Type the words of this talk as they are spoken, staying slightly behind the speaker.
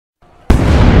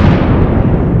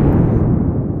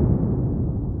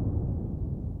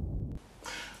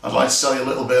I'd like to tell you a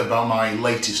little bit about my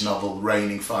latest novel,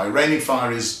 Raining Fire. Raining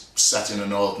Fire is set in a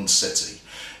northern city.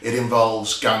 It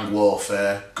involves gang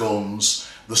warfare, guns,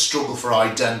 the struggle for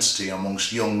identity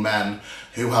amongst young men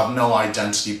who have no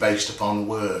identity based upon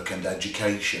work and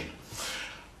education.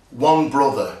 One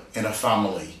brother in a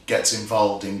family gets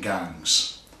involved in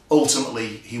gangs.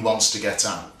 Ultimately, he wants to get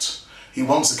out. He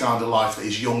wants the kind of life that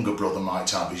his younger brother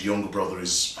might have. His younger brother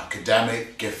is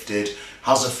academic, gifted,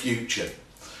 has a future.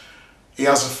 He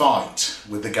has a fight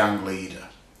with the gang leader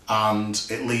and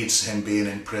it leads to him being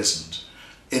imprisoned.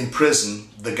 In prison,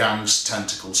 the gang's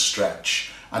tentacles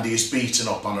stretch and he is beaten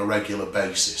up on a regular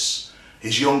basis.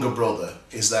 His younger brother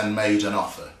is then made an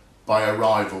offer by a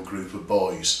rival group of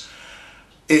boys.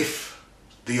 If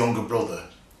the younger brother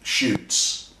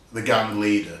shoots the gang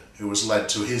leader who has led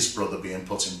to his brother being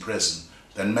put in prison,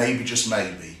 then maybe, just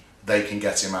maybe, they can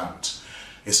get him out.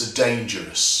 It's a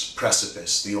dangerous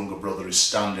precipice the younger brother is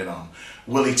standing on.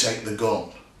 Will he take the gun?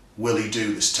 Will he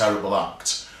do this terrible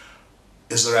act?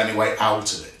 Is there any way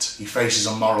out of it? He faces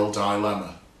a moral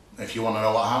dilemma. If you want to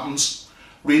know what happens,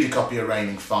 read a copy of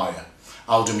Raining Fire.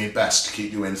 I'll do my best to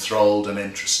keep you enthralled and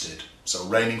interested. So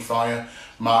Raining Fire,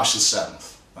 March the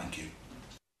 7th. Thank you.